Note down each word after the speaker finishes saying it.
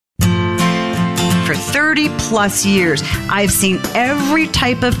30 plus years, I've seen every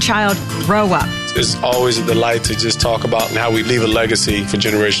type of child grow up. It's always a delight to just talk about how we leave a legacy for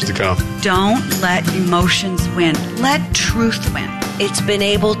generations to come. Don't let emotions win. Let truth win. It's been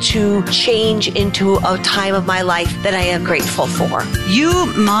able to change into a time of my life that I am grateful for. You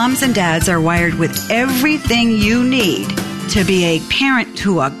moms and dads are wired with everything you need to be a parent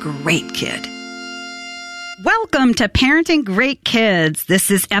to a great kid. Welcome to Parenting Great Kids. This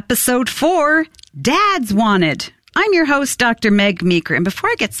is episode 4, Dads Wanted. I'm your host, Dr. Meg Meeker, and before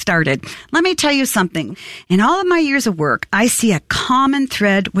I get started, let me tell you something. In all of my years of work, I see a common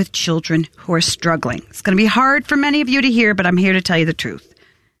thread with children who are struggling. It's going to be hard for many of you to hear, but I'm here to tell you the truth.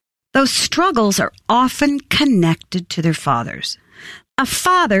 Those struggles are often connected to their fathers. A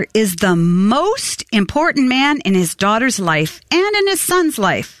father is the most important man in his daughter's life and in his son's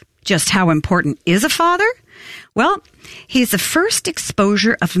life. Just how important is a father? Well, he's the first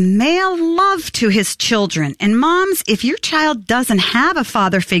exposure of male love to his children. And moms, if your child doesn't have a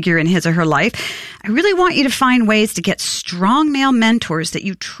father figure in his or her life, I really want you to find ways to get strong male mentors that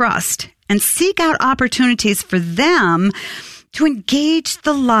you trust and seek out opportunities for them to engage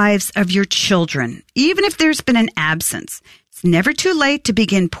the lives of your children, even if there's been an absence. It's never too late to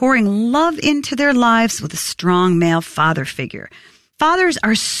begin pouring love into their lives with a strong male father figure. Fathers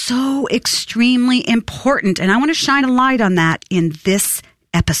are so extremely important, and I want to shine a light on that in this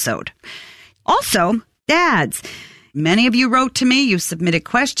episode. Also, dads. Many of you wrote to me, you submitted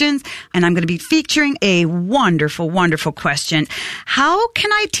questions, and I'm going to be featuring a wonderful, wonderful question. How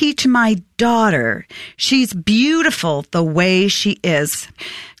can I teach my daughter she's beautiful the way she is?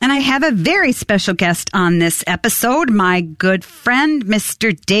 And I have a very special guest on this episode, my good friend,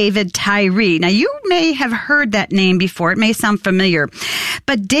 Mr. David Tyree. Now, you may have heard that name before. It may sound familiar.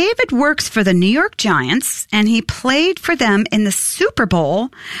 But David works for the New York Giants, and he played for them in the Super Bowl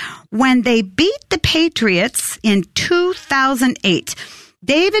when they beat the Patriots in 2008.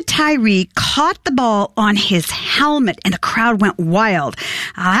 David Tyree caught the ball on his helmet and the crowd went wild.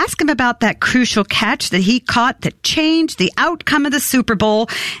 I'll ask him about that crucial catch that he caught that changed the outcome of the Super Bowl.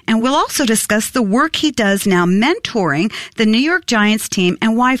 And we'll also discuss the work he does now mentoring the New York Giants team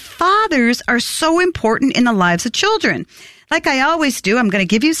and why fathers are so important in the lives of children. Like I always do, I'm going to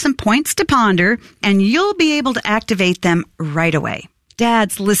give you some points to ponder and you'll be able to activate them right away.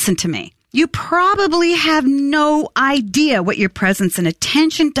 Dads, listen to me. You probably have no idea what your presence and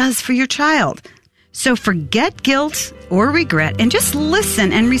attention does for your child. So forget guilt or regret and just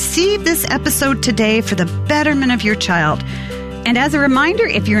listen and receive this episode today for the betterment of your child. And as a reminder,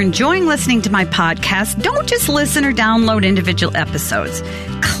 if you're enjoying listening to my podcast, don't just listen or download individual episodes.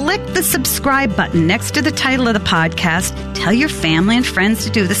 Click the subscribe button next to the title of the podcast. Tell your family and friends to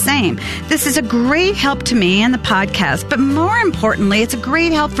do the same. This is a great help to me and the podcast, but more importantly, it's a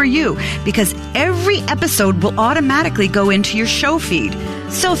great help for you because every episode will automatically go into your show feed.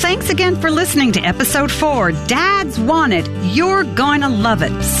 So thanks again for listening to episode 4, Dads Wanted. You're going to love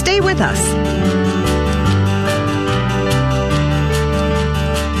it. Stay with us.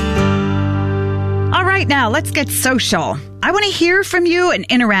 All right, now let's get social. I want to hear from you and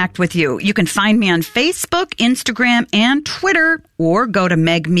interact with you. You can find me on Facebook, Instagram, and Twitter, or go to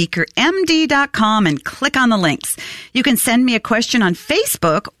megmeekermd.com and click on the links. You can send me a question on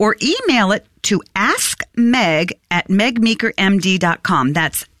Facebook or email it to askmeg@megmeekermd.com.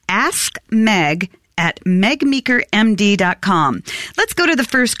 That's askmeg@megmeekermd.com. Let's go to the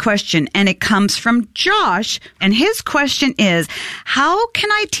first question, and it comes from Josh, and his question is, how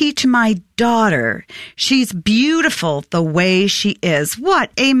can I teach my daughter she's beautiful the way she is?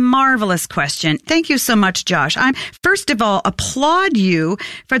 What a marvelous question. Thank you so much, Josh. First of all, applaud you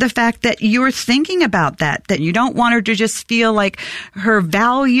for the fact that you're thinking about that you don't want her to just feel like her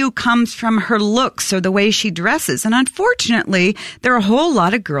value comes from her looks or the way she dresses. And unfortunately, there are a whole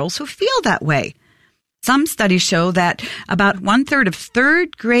lot of girls who feel that way. Some studies show that about 1/3 of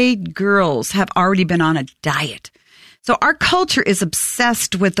third grade girls have already been on a diet. So our culture is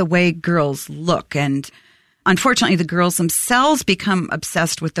obsessed with the way girls look, and unfortunately the girls themselves become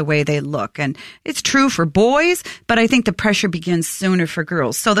obsessed with the way they look. And it's true for boys, but I think the pressure begins sooner for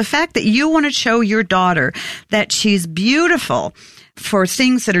girls. So the fact that you want to show your daughter that she's beautiful for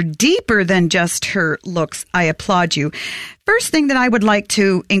things that are deeper than just her looks, I applaud you. First thing that I would like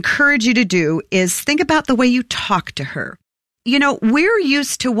to encourage you to do is think about the way you talk to her. You know, we're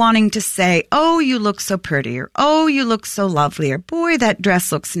used to wanting to say, oh, you look so pretty, or oh, you look so lovely, or boy, that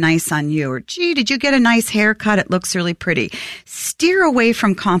dress looks nice on you, or gee, did you get a nice haircut? It looks really pretty. Steer away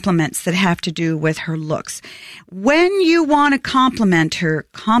from compliments that have to do with her looks. When you want to compliment her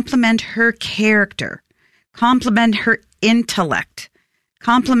character, compliment her intellect,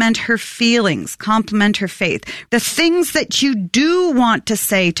 Compliment her feelings. Compliment her faith. The things that you do want to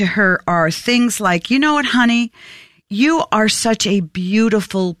say to her are things like, you know what, honey? You are such a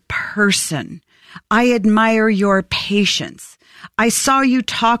beautiful person. I admire your patience. I saw you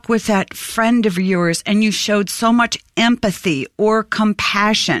talk with that friend of yours and you showed so much empathy or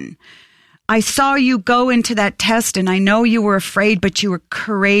compassion. I saw you go into that test and I know you were afraid, but you were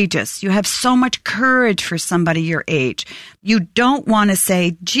courageous. You have so much courage for somebody your age. You don't want to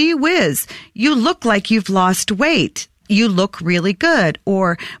say, gee whiz, you look like you've lost weight. You look really good.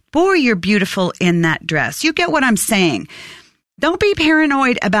 Or, boy, you're beautiful in that dress. You get what I'm saying. Don't be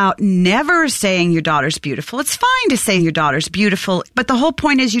paranoid about never saying your daughter's beautiful. It's fine to say your daughter's beautiful, but the whole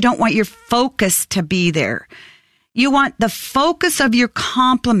point is you don't want your focus to be there. You want the focus of your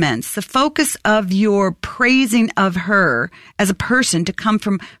compliments, the focus of your praising of her as a person to come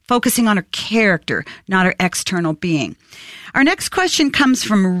from focusing on her character, not her external being. Our next question comes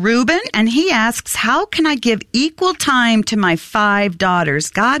from Ruben, and he asks, how can I give equal time to my 5 daughters?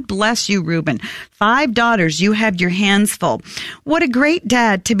 God bless you, Ruben. 5 daughters, you have your hands full. What a great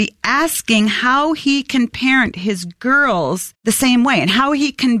dad to be asking how he can parent his girls the same way and how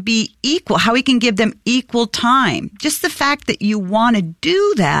he can be equal, how he can give them equal time. Just the fact that you want to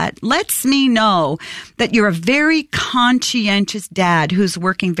do that lets me know that you're a very conscientious dad who's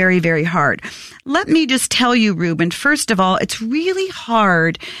working very, very hard. Let me just tell you, Ruben, first of all, it's really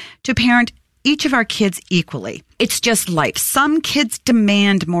hard to parent each of our kids equally. It's just life. Some kids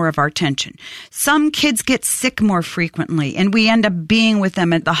demand more of our attention. Some kids get sick more frequently, and we end up being with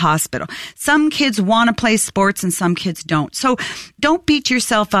them at the hospital. Some kids want to play sports, and some kids don't. So don't beat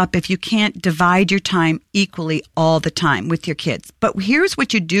yourself up if you can't divide your time equally all the time with your kids. But here's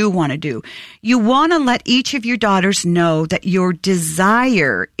what you do want to do. You want to let each of your daughters know that your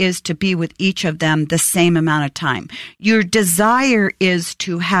desire is to be with each of them the same amount of time. Your desire is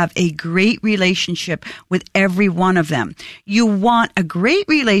to have a great relationship with every one of them. You want a great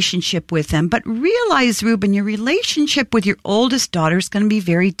relationship with them, but realize, Ruben, your relationship with your oldest daughter is going to be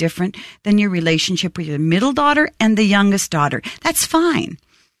very different than your relationship with your middle daughter and the youngest daughter. That's fine.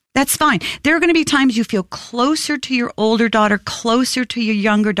 That's fine. There are going to be times you feel closer to your older daughter, closer to your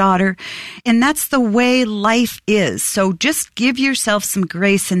younger daughter, and that's the way life is. So just give yourself some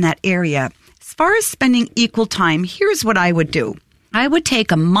grace in that area. As far as spending equal time, here's what I would do. I would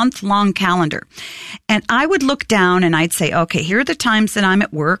take a month-long calendar and I would look down and I'd say, okay, here are the times that I'm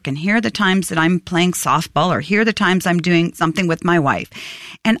at work and here are the times that I'm playing softball or here are the times I'm doing something with my wife.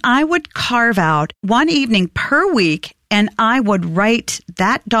 And I would carve out one evening per week and I would write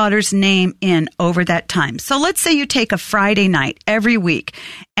that daughter's name in over that time. So let's say you take a Friday night every week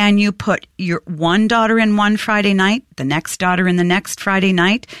and you put your one daughter in one Friday night, the next daughter in the next Friday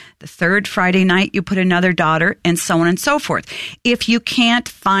night, the third Friday night you put another daughter, and so on and so forth. If you can't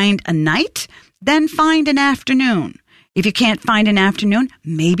find a night, then find an afternoon. If you can't find an afternoon,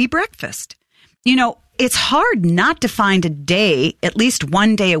 maybe breakfast. You know, it's hard not to find a day, at least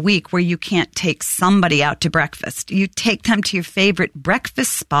one day a week, where you can't take somebody out to breakfast. You take them to your favorite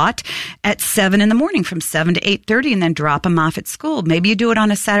breakfast spot at 7 in the morning from 7 to 8:30 and then drop them off at school. Maybe you do it on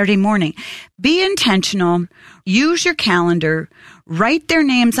a Saturday morning. Be intentional. Use your calendar. Write their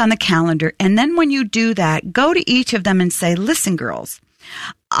names on the calendar. And then when you do that, go to each of them and say, listen, girls,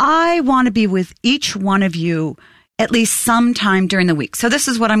 I want to be with each one of you at least sometime during the week. So this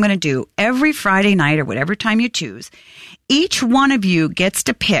is what I'm going to do. Every Friday night or whatever time you choose, each one of you gets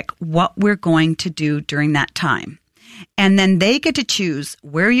to pick what we're going to do during that time. And then they get to choose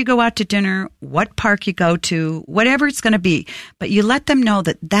where you go out to dinner, what park you go to, whatever it's going to be. But you let them know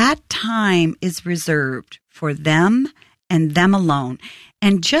that that time is reserved for them and them alone.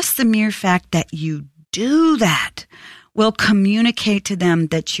 And just the mere fact that you do that will communicate to them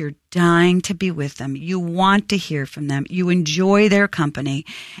that you're dying to be with them. You want to hear from them. You enjoy their company.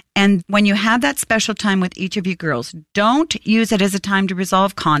 And when you have that special time with each of you girls, don't use it as a time to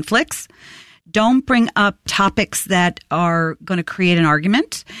resolve conflicts. Don't bring up topics that are going to create an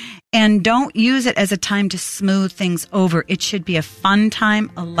argument. And don't use it as a time to smooth things over. It should be a fun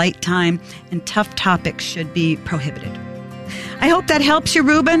time, a light time, and tough topics should be prohibited. I hope that helps you,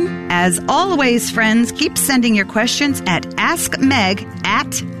 Ruben. As always, friends, keep sending your questions at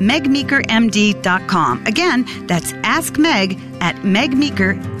askmeg@megmeekermd.com. Again, that's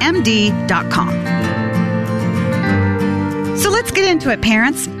askmeg@megmeekermd.com. So let's get into it,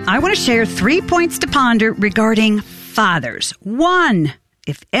 parents. I want to share 3 points to ponder regarding fathers. 1,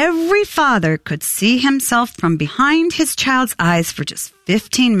 if every father could see himself from behind his child's eyes for just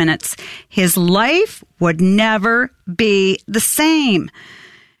 15 minutes, his life would never be the same.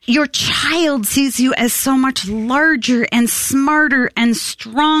 Your child sees you as so much larger and smarter and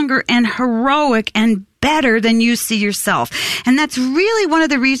stronger and heroic and better than you see yourself. And that's really one of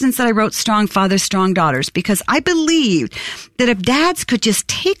the reasons that I wrote Strong Fathers, Strong Daughters, because I believed that if dads could just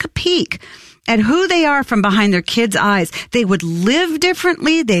take a peek at who they are from behind their kids' eyes, they would live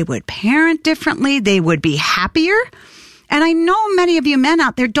differently, they would parent differently, they would be happier. And I know many of you men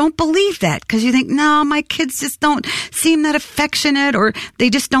out there don't believe that because you think, no, my kids just don't seem that affectionate or they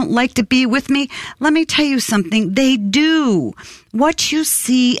just don't like to be with me. Let me tell you something. They do. What you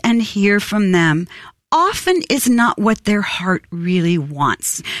see and hear from them often is not what their heart really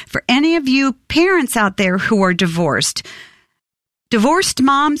wants. For any of you parents out there who are divorced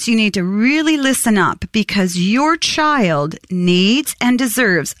moms, you need to really listen up because your child needs and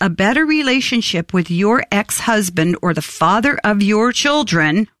deserves a better relationship with your ex-husband or the father of your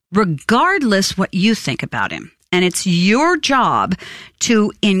children, regardless what you think about him. And it's your job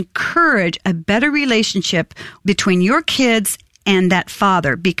to encourage a better relationship between your kids and that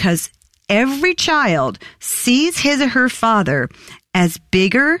father because every child sees his or her father as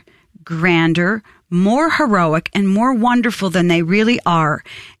bigger, grander, more heroic and more wonderful than they really are.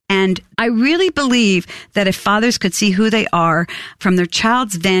 And I really believe that if fathers could see who they are from their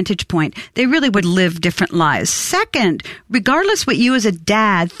child's vantage point, they really would live different lives. Second, regardless what you as a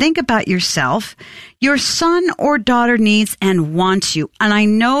dad think about yourself, your son or daughter needs and wants you. And I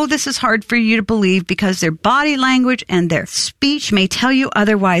know this is hard for you to believe because their body language and their speech may tell you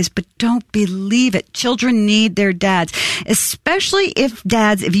otherwise, but don't believe it. Children need their dads, especially if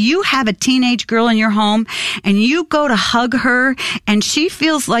you have a teenage girl in your home and you go to hug her and she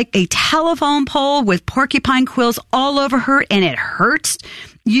feels like a telephone pole with porcupine quills all over her and it hurts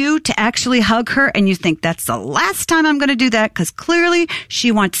you to actually hug her and you think that's the last time I'm going to do that because clearly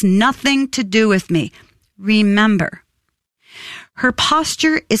she wants nothing to do with me. Remember, her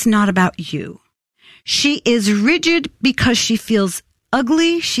posture is not about you. She is rigid because she feels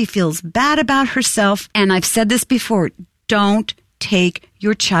ugly. She feels bad about herself. And I've said this before, don't take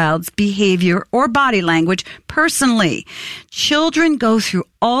your child's behavior or body language personally. Children go through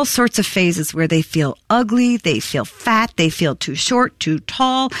all sorts of phases where they feel ugly, they feel fat, they feel too short, too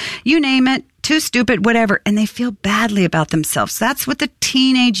tall, you name it, too stupid, whatever, and they feel badly about themselves. That's what the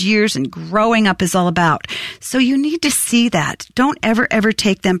teenage years and growing up is all about. So you need to see that. Don't ever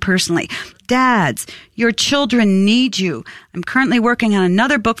take them personally. Dads, your children need you. I'm currently working on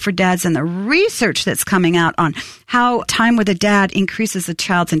another book for dads and the research that's coming out on how time with a dad increases a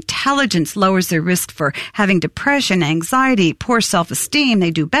child's intelligence, lowers their risk for having depression, anxiety, poor self-esteem. They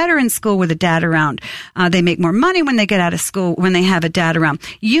do better in school with a dad around. They make more money when they get out of school when they have a dad around.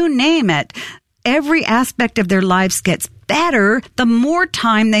 You name it. Every aspect of their lives gets better the more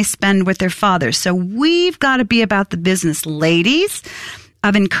time they spend with their fathers. So we've got to be about the business, ladies,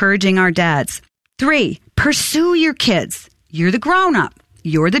 of encouraging our dads. 3, pursue your kids. You're the grown-up.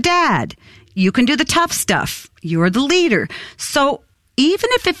 You're the dad. You can do the tough stuff. You're the leader. So even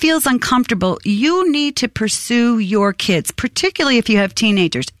if it feels uncomfortable, you need to pursue your kids, particularly if you have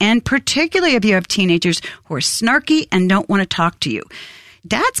teenagers, and particularly if you have teenagers who are snarky and don't want to talk to you.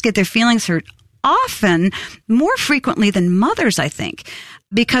 Dads get their feelings hurt often more frequently than mothers, I think.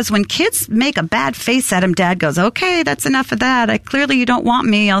 Because when kids make a bad face at him, dad goes, okay, that's enough of that. Clearly you don't want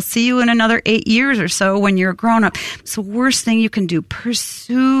me. I'll see you in another 8 years or so when you're a grown up. It's the worst thing you can do.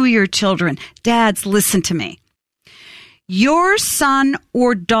 Pursue your children. Dads, listen to me. Your son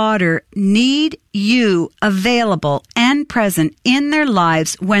or daughter need you available and present in their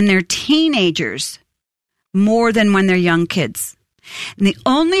lives when they're teenagers more than when they're young kids. And the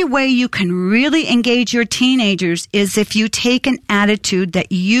only way you can really engage your teenagers is if you take an attitude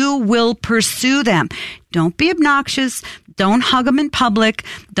that you will pursue them. Don't be obnoxious. Don't hug them in public.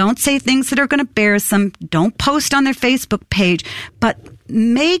 Don't say things that are going to embarrass them. Don't post on their Facebook page. But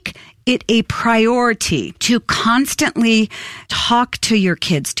make it a priority to constantly talk to your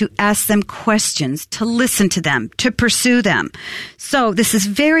kids, to ask them questions, to listen to them, to pursue them. So this is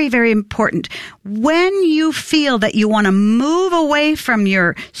very, very important. When you feel that you want to move away from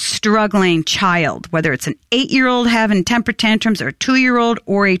your struggling child, whether it's an 8-year-old having temper tantrums or a 2-year-old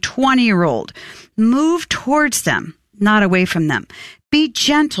or a 20-year-old, move towards them, not away from them. Be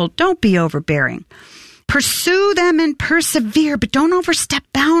gentle. Don't be overbearing. Pursue them and persevere, but don't overstep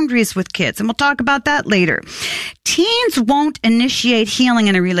boundaries with kids. And we'll talk about that later. Teens won't initiate healing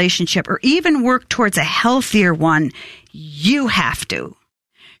in a relationship or even work towards a healthier one. You have to.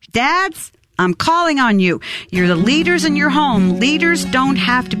 Dads, I'm calling on you. You're the leaders in your home. Leaders don't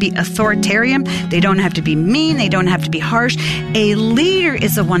have to be authoritarian. They don't have to be mean. They don't have to be harsh. A leader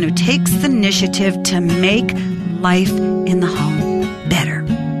is the one who takes the initiative to make life in the home better.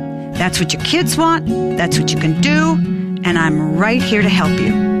 That's what your kids want. That's what you can do. And I'm right here to help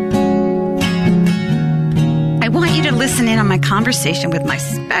you. I want you to listen in on my conversation with my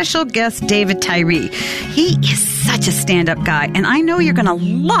special guest, David Tyree. He is such a stand-up guy, and I know you're going to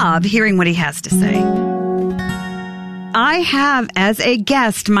love hearing what he has to say. I have as a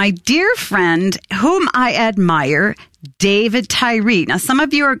guest my dear friend whom I admire, David Tyree. Now, some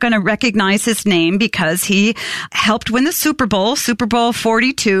of you are going to recognize his name because he helped win the Super Bowl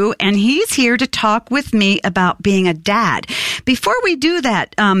 42, and he's here to talk with me about being a dad. Before we do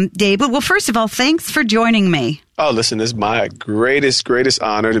that, David, well, first of all, thanks for joining me. Oh, listen, it's my greatest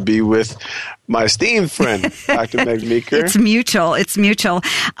honor to be with my esteemed friend, Dr. Meg Meeker. It's mutual.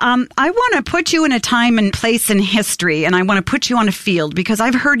 I want to put you in a time and place in history, and I want to put you on a field because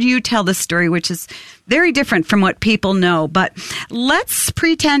I've heard you tell the story, which is very different from what people know. But let's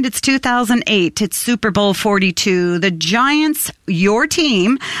pretend it's 2008. It's Super Bowl 42. The Giants, your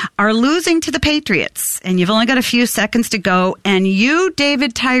team, are losing to the Patriots, and you've only got a few seconds to go, and you,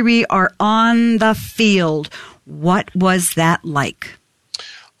 David Tyree, are on the field. What was that like?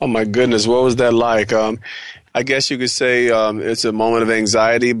 Oh, my goodness. What was that like? I guess you could say it's a moment of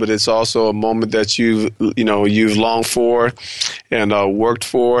anxiety, but it's also a moment that you've longed for and worked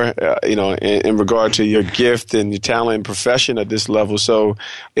for, in regard to your gift and your talent and profession at this level. So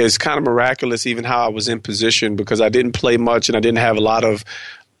it's kind of miraculous even how I was in position because I didn't play much and I didn't have a lot of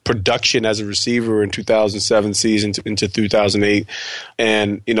production as a receiver in 2007 season into 2008.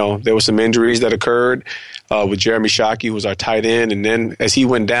 And, there were some injuries that occurred with Jeremy Shockey, who was our tight end. And then as he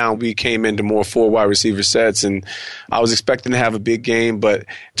went down, we came into more 4 wide receiver sets. And I was expecting to have a big game. But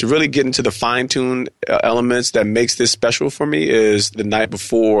to really get into the fine-tuned elements that makes this special for me is the night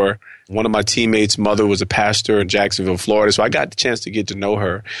before, one of my teammates' mother was a pastor in Jacksonville, Florida. So I got the chance to get to know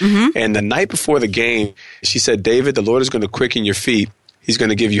her. Mm-hmm. And the night before the game, she said, "David, the Lord is going to quicken your feet. He's going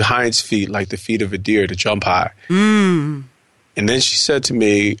to give you hinds feet like the feet of a deer to jump high." Mm. And then she said to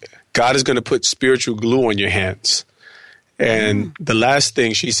me, "God is going to put spiritual glue on your hands." And the last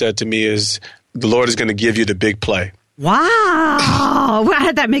thing she said to me is, "The Lord is going to give you the big play." Wow. How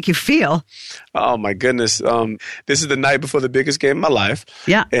did that make you feel? Oh, my goodness. This is the night before the biggest game of my life.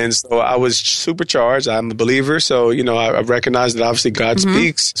 Yeah. And so I was supercharged. I'm a believer. So, I recognize that obviously God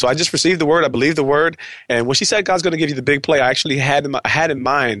speaks. So I just received the word. I believed the word. And when she said God's going to give you the big play, I actually had in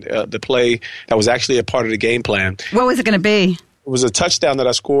mind the play that was actually a part of the game plan. What was it going to be? It was a touchdown that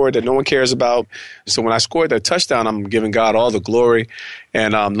I scored that no one cares about. So when I scored that touchdown, I'm giving God all the glory.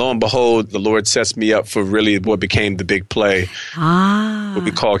 And lo and behold, the Lord sets me up for really what became the big play, what we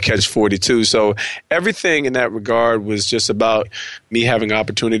call catch 42. So everything in that regard was just about me having an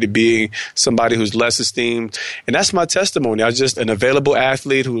opportunity to be somebody who's less esteemed. And that's my testimony. I was just an available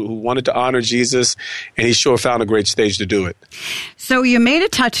athlete who wanted to honor Jesus, and he sure found a great stage to do it. So you made a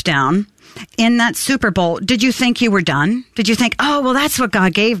touchdown in that Super Bowl. Did you think you were done? Did you think, oh, well, that's what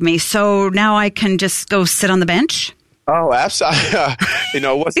God gave me, so now I can just go sit on the bench? Oh, absolutely.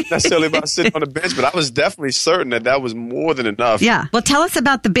 It wasn't necessarily about sitting on the bench, but I was definitely certain that was more than enough. Yeah. Well, tell us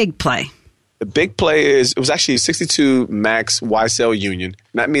about the big play. The big play it was actually 62 max Y-cell union.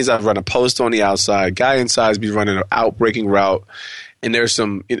 And that means I've run a post on the outside. Guy inside be running an out-breaking route. And there's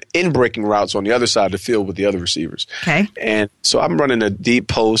some in-breaking routes on the other side of the field with the other receivers. Okay. And so I'm running a deep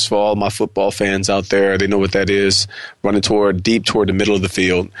post for all my football fans out there. They know what that is, running deep toward the middle of the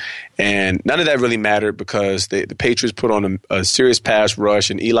field. And none of that really mattered because the Patriots put on a serious pass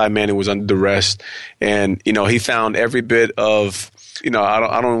rush, and Eli Manning was under duress. And, he found every bit of, I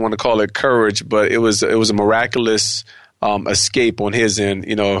don't want to call it courage, but it was a miraculous escape on his end,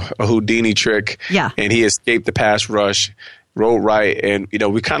 a Houdini trick. Yeah. And he escaped the pass rush, rolled right, and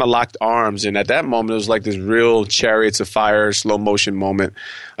we kind of locked arms. And at that moment, it was like this real Chariots of Fire, slow motion moment.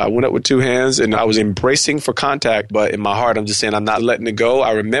 I went up with 2 hands, and I was embracing for contact, but in my heart, I'm just saying I'm not letting it go.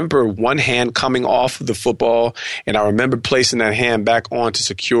 I remember one hand coming off of the football, and I remember placing that hand back on to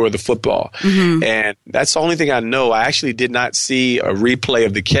secure the football. Mm-hmm. And that's the only thing I know. I actually did not see a replay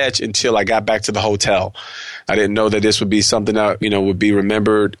of the catch until I got back to the hotel. I didn't know that this would be something that would be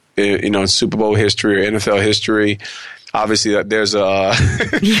remembered, in Super Bowl history or NFL history. Obviously, there was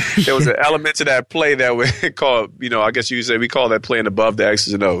an element to that play that we call, I guess you could say we call that playing above the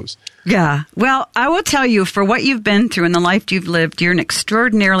X's and O's. Yeah. Well, I will tell you, for what you've been through and the life you've lived, you're an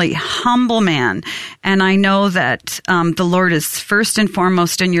extraordinarily humble man. And I know that the Lord is first and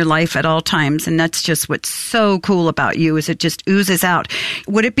foremost in your life at all times. And that's just what's so cool about you, is it just oozes out.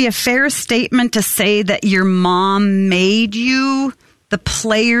 Would it be a fair statement to say that your mom made you the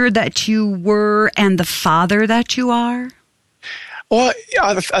player that you were and the father that you are? Well,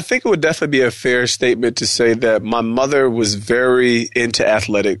 yeah, I think it would definitely be a fair statement to say that my mother was very into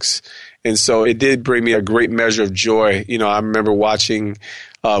athletics. And so it did bring me a great measure of joy. I remember watching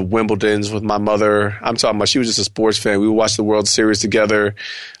Wimbledon's with my mother. I'm talking about she was just a sports fan. We would watch the World Series together,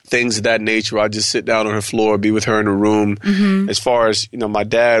 things of that nature. I'd just sit down on her floor, be with her in a room. Mm-hmm. As far as, my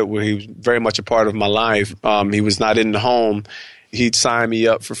dad, he was very much a part of my life. He was not in the home. He'd sign me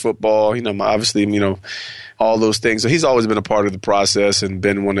up for football, obviously, all those things. So he's always been a part of the process and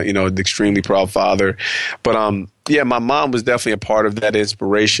been an extremely proud father. But, my mom was definitely a part of that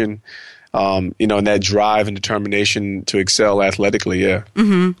inspiration. And that drive and determination to excel athletically, yeah.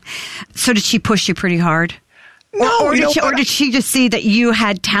 Mm-hmm. So did she push you pretty hard? No, or did she just see that you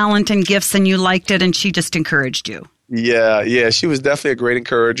had talent and gifts and you liked it and she just encouraged you? Yeah. She was definitely a great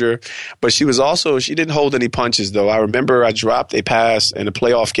encourager, but she didn't hold any punches, though. I remember I dropped a pass in a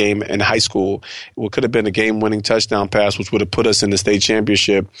playoff game in high school. What could have been a game-winning touchdown pass, which would have put us in the state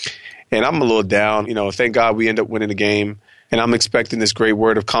championship. And I'm a little down. Thank God we ended up winning the game. And I'm expecting this great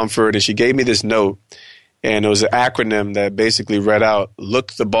word of comfort. And she gave me this note. And it was an acronym that basically read out,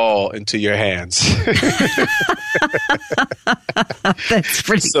 "Look the ball into your hands." That's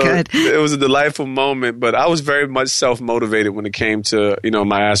pretty good. It was a delightful moment, but I was very much self-motivated when it came to,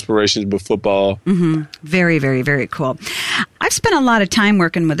 my aspirations with football. Mm-hmm. Very, very, very cool. I've spent a lot of time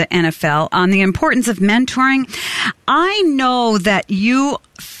working with the NFL on the importance of mentoring. I know that you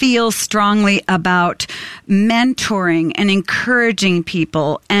feel strongly about mentoring and encouraging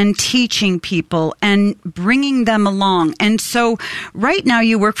people and teaching people and bringing them along. And so right now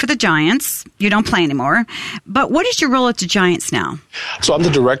you work for the Giants. You don't play anymore. But what is your role at the Giants now? So I'm the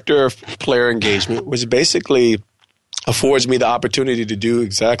director of player engagement, which basically affords me the opportunity to do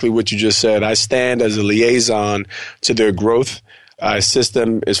exactly what you just said. I stand as a liaison to their growth. I assist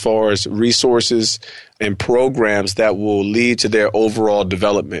them as far as resources and programs that will lead to their overall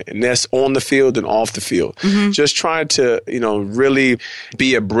development. And that's on the field and off the field. Mm-hmm. Just trying to, really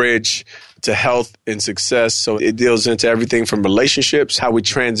be a bridge to health and success. So it deals into everything from relationships, how we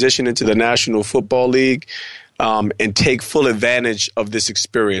transition into the National Football League, and take full advantage of this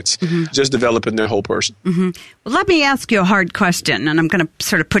experience, just developing their whole person. Mm-hmm. Well, let me ask you a hard question, and I'm going to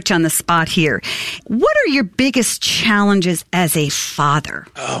sort of put you on the spot here. What are your biggest challenges as a father?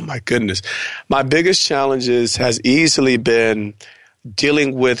 Oh, my goodness. My biggest challenges has easily been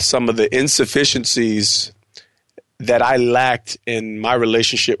dealing with some of the insufficiencies that I lacked in my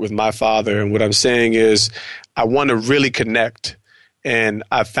relationship with my father. And what I'm saying is I want to really connect. And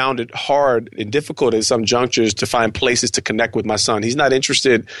I found it hard and difficult at some junctures to find places to connect with my son. He's not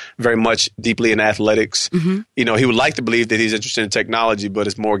interested very much deeply in athletics. Mm-hmm. He would like to believe that he's interested in technology, but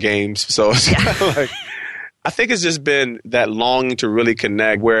it's more games. So it's I think it's just been that longing to really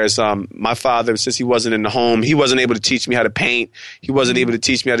connect. Whereas my father, since he wasn't in the home, he wasn't able to teach me how to paint. He wasn't able to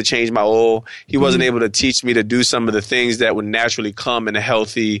teach me how to change my oil. He wasn't able to teach me to do some of the things that would naturally come in a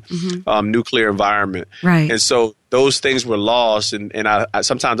healthy nuclear environment. Right. And so those things were lost. And I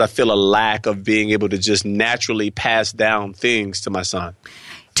sometimes I feel a lack of being able to just naturally pass down things to my son.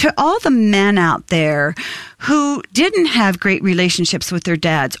 To all the men out there who didn't have great relationships with their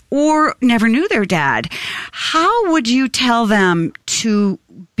dads or never knew their dad, how would you tell them to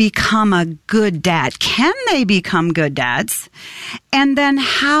become a good dad? Can they become good dads? And then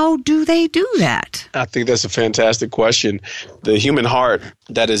how do they do that? I think that's a fantastic question. The human heart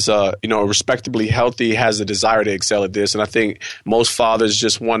that is, respectably healthy has a desire to excel at this. And I think most fathers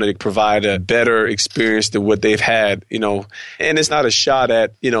just want to provide a better experience than what they've had, and it's not a shot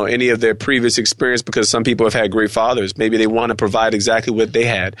at, any of their previous experience because some people have had great fathers. Maybe they want to provide exactly what they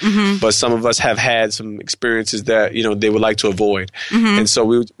had. Mm-hmm. But some of us have had some experiences that, they would like to avoid. Mm-hmm. And so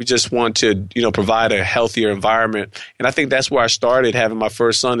we just want to, provide a healthier environment. And I think that's where I started having my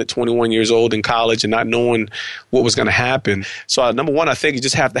first son at 21 years old in college and not knowing what was going to happen. So number one, I think you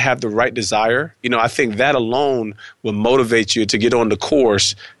just have to have the right desire. I think that alone will motivate you to get on the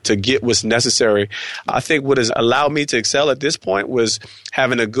course to get what's necessary. I think what has allowed me to excel at this point was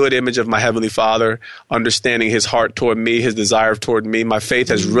having a good image of my Heavenly Father, understanding His heart toward me, His desire toward me. My faith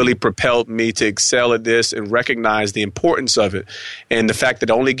has really propelled me to excel at this and recognize the importance of it and the fact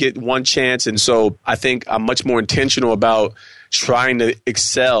that I only get one chance. And so I think I'm much more intentional about trying to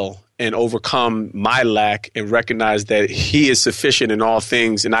excel and overcome my lack and recognize that He is sufficient in all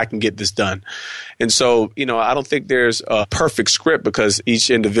things and I can get this done. And so, I don't think there's a perfect script because each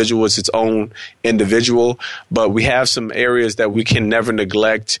individual is its own individual, but we have some areas that we can never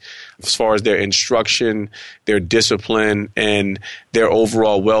neglect as far as their instruction, their discipline, and their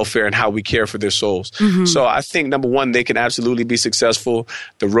overall welfare and how we care for their souls. Mm-hmm. So I think, number one, they can absolutely be successful.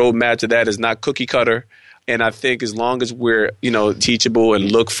 The roadmap to that is not cookie cutter. And I think as long as we're, teachable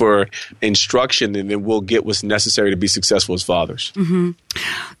and look for instruction, and then we'll get what's necessary to be successful as fathers. Mm-hmm.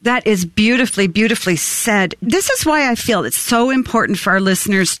 That is beautifully, beautifully said. This is why I feel it's so important for our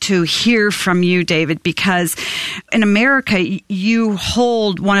listeners to hear from you, David, because in America, you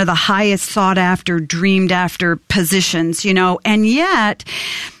hold one of the highest sought after, dreamed after positions, and yet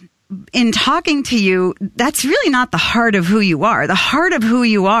in talking to you, that's really not the heart of who you are. The heart of who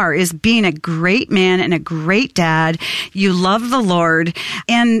you are is being a great man and a great dad. You love the Lord,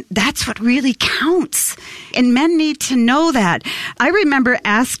 and that's what really counts. And men need to know that. I remember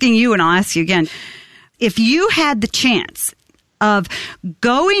asking you, and I'll ask you again, if you had the chance of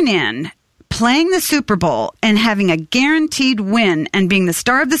going in, playing the Super Bowl, and having a guaranteed win and being the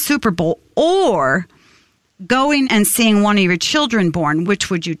star of the Super Bowl, or going and seeing one of your children born, which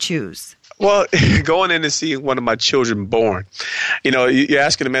would you choose? Well, going in and seeing one of my children born. You're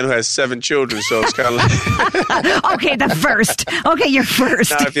asking a man who has 7 children, so it's kind of like... Okay, the first. Okay, you're first.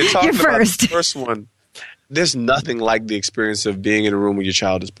 Now, if you're talking about the first one, there's nothing like the experience of being in a room when your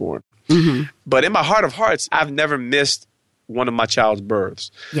child is born. Mm-hmm. But in my heart of hearts, I've never missed one of my child's births.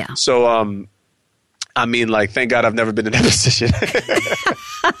 Yeah. So, thank God I've never been in that position.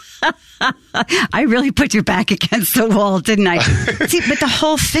 I really put your back against the wall, didn't I? See, but the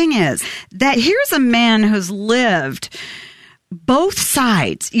whole thing is that here's a man who's lived both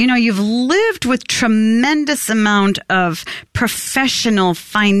sides. You've lived with tremendous amount of professional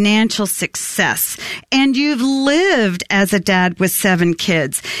financial success, and you've lived as a dad with 7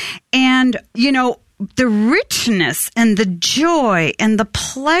 kids. And, the richness and the joy and the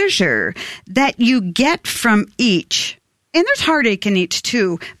pleasure that you get from each. And there's heartache in each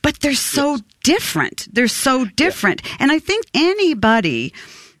too, but they're so different. They're so different. Yeah. And I think anybody,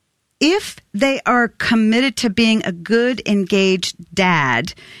 if they are committed to being a good, engaged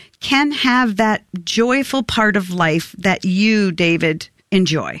dad, can have that joyful part of life that you, David,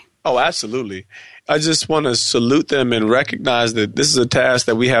 enjoy. Oh, absolutely. I just want to salute them and recognize that this is a task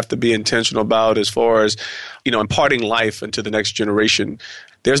that we have to be intentional about as far as, imparting life into the next generation.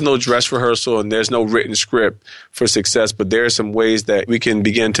 There's no dress rehearsal and there's no written script for success, but there are some ways that we can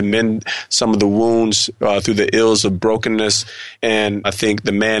begin to mend some of the wounds through the ills of brokenness. And I think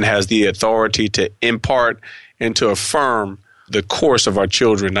the man has the authority to impart and to affirm the course of our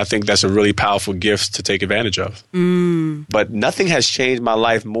children. I think that's a really powerful gift to take advantage of. Mm. But nothing has changed my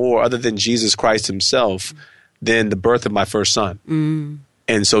life more other than Jesus Christ himself than the birth of my first son. Mm.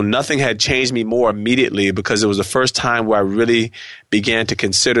 And so nothing had changed me more immediately because it was the first time where I really began to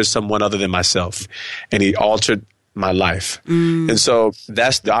consider someone other than myself. And he altered my life. Mm. And so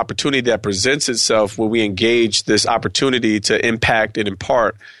that's the opportunity that presents itself when we engage this opportunity to impact and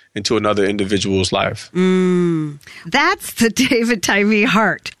impart into another individual's life. Mm. That's the David Tyree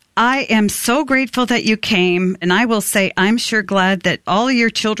heart. I am so grateful that you came, and I will say I'm sure glad that all of your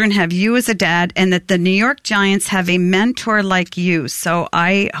children have you as a dad and that the New York Giants have a mentor like you. So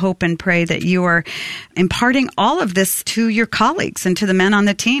I hope and pray that you are imparting all of this to your colleagues and to the men on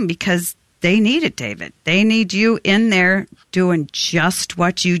the team because they need it, David. They need you in there doing just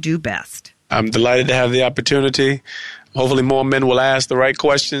what you do best. I'm delighted to have the opportunity. Hopefully more men will ask the right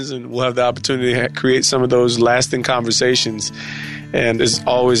questions and we'll have the opportunity to create some of those lasting conversations. And it's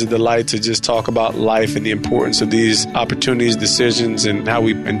always a delight to just talk about life and the importance of these opportunities, decisions, and how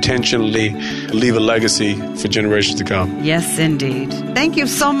we intentionally leave a legacy for generations to come. Yes, indeed. Thank you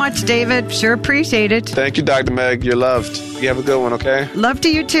so much, David. Sure appreciate it. Thank you, Dr. Meg. You're loved. You have a good one, okay? Love to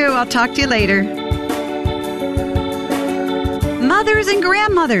you, too. I'll talk to you later. Mothers and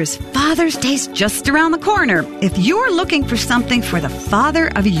grandmothers, Father's Day's just around the corner. If you're looking for something for the father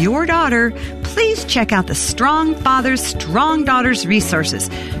of your daughter, please check out the Strong Fathers, Strong Daughters resources.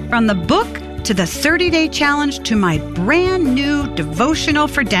 From the book to the 30-day challenge to my brand new devotional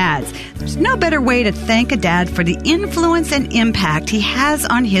for dads. There's no better way to thank a dad for the influence and impact he has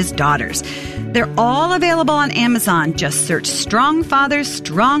on his daughters. They're all available on Amazon. Just search Strong Fathers,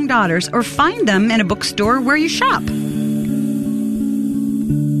 Strong Daughters, or find them in a bookstore where you shop.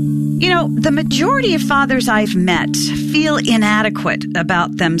 The majority of fathers I've met feel inadequate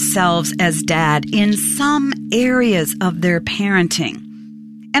about themselves as dad in some areas of their parenting.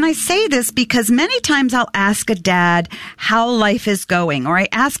 And I say this because many times I'll ask a dad how life is going, or I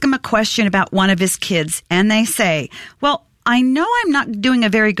ask him a question about one of his kids, and they say, well, I know I'm not doing a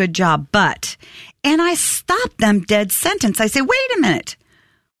very good job, but, and I stop them dead sentence. I say, wait a minute.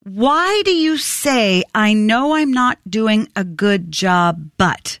 Why do you say, I know I'm not doing a good job,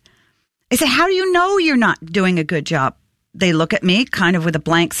 but? I say, how do you know you're not doing a good job? they look at me kind of with a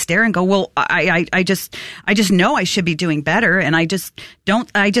blank stare and go, well, I just know I should be doing better. And I just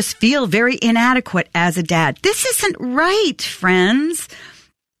feel very inadequate as a dad. This isn't right, friends.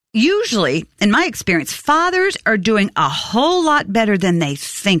 Usually, in my experience, fathers are doing a whole lot better than they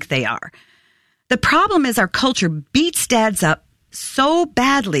think they are. The problem is our culture beats dads up so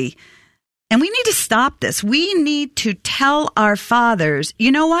badly, and we need to stop this. We need to tell our fathers,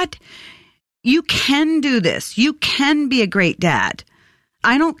 you know what? You can do this. You can be a great dad.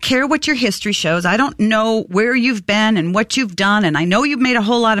 I don't care what your history shows. I don't know where you've been and what you've done, and I know you've made a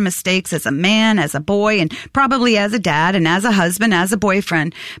whole lot of mistakes as a man, as a boy, and probably as a dad, and as a husband, as a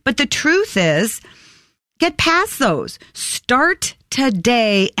boyfriend. But the truth is, get past those. Start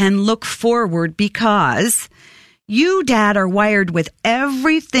today and look forward, because you, dad, are wired with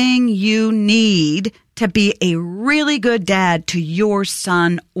everything you need to be a really good dad to your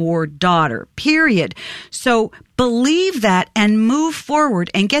son or daughter, period. So believe that and move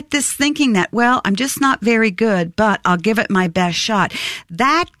forward and get this thinking that, well, I'm just not very good, but I'll give it my best shot.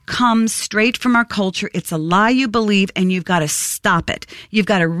 That comes straight from our culture. It's a lie you believe, and you've got to stop it. You've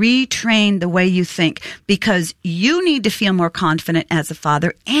got to retrain the way you think, because you need to feel more confident as a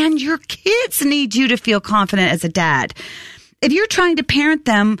father, and your kids need you to feel confident as a dad. If you're trying to parent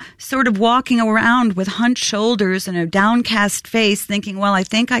them sort of walking around with hunched shoulders and a downcast face thinking, well, I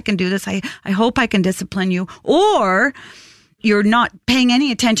think I can do this. I hope I can discipline you. Or you're not paying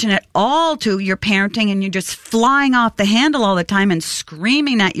any attention at all to your parenting and you're just flying off the handle all the time and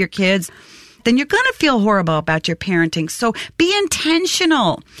screaming at your kids, then you're going to feel horrible about your parenting. So be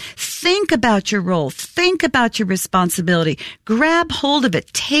intentional. Think about your role. Think about your responsibility. Grab hold of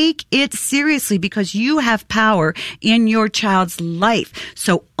it. Take it seriously, because you have power in your child's life.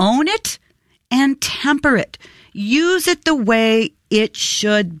 So own it and temper it. Use it the way it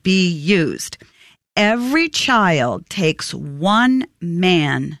should be used. Every child takes one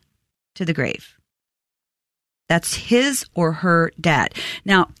man to the grave. That's his or her dad.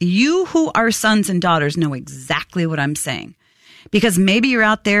 Now, you who are sons and daughters know exactly what I'm saying, because maybe you're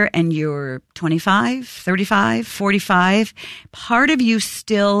out there and you're 25, 35, 45. Part of you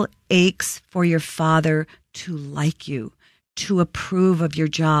still aches for your father to like you, to approve of your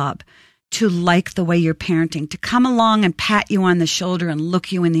job, to like the way you're parenting, to come along and pat you on the shoulder and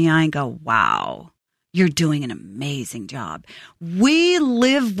look you in the eye and go, wow, you're doing an amazing job. We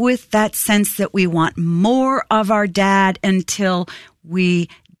live with that sense that we want more of our dad until we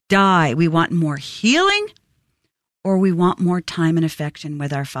die. We want more healing, or we want more time and affection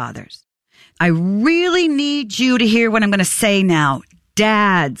with our fathers. I really need you to hear what I'm going to say now.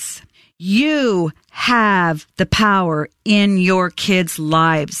 Dads, you have the power in your kids'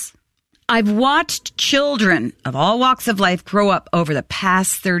 lives. I've watched children of all walks of life grow up over the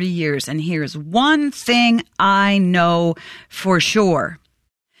past 30 years, and here's one thing I know for sure.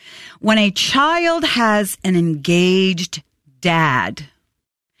 When a child has an engaged dad,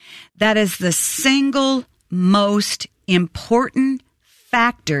 that is the single most important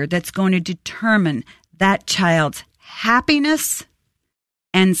factor that's going to determine that child's happiness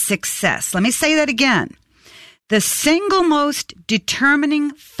and success. Let me say that again. The single most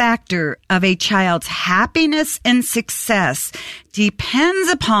determining factor of a child's happiness and success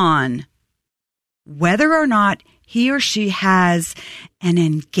depends upon whether or not he or she has an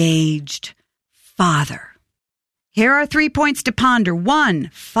engaged father. Here are 3 points to ponder. 1,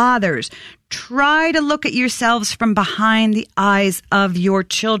 fathers, try to look at yourselves from behind the eyes of your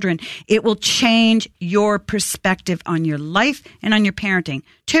children. It will change your perspective on your life and on your parenting.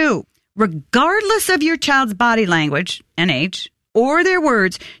 2, regardless of your child's body language and age or their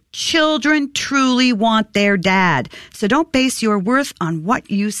words, children truly want their dad. So don't base your worth on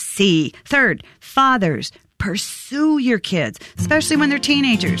what you see. 3rd, fathers, pursue your kids, especially when they're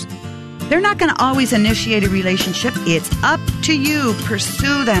teenagers. They're not going to always initiate a relationship. It's up to you.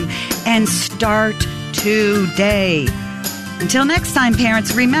 Pursue them and start today. Until next time,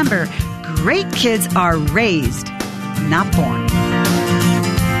 parents, remember, great kids are raised, not born.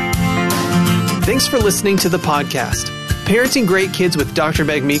 Thanks for listening to the podcast. Parenting Great Kids with Dr.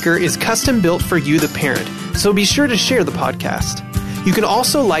 Meg Meeker is custom built for you, the parent, so be sure to share the podcast. You can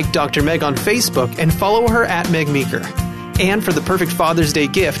also like Dr. Meg on Facebook and follow her at Meg Meeker. And for the perfect Father's Day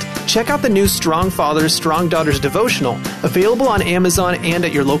gift, check out the new Strong Fathers, Strong Daughters devotional, available on Amazon and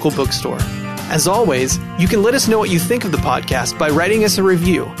at your local bookstore. As always, you can let us know what you think of the podcast by writing us a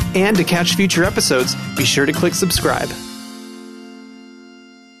review. And to catch future episodes, be sure to click subscribe.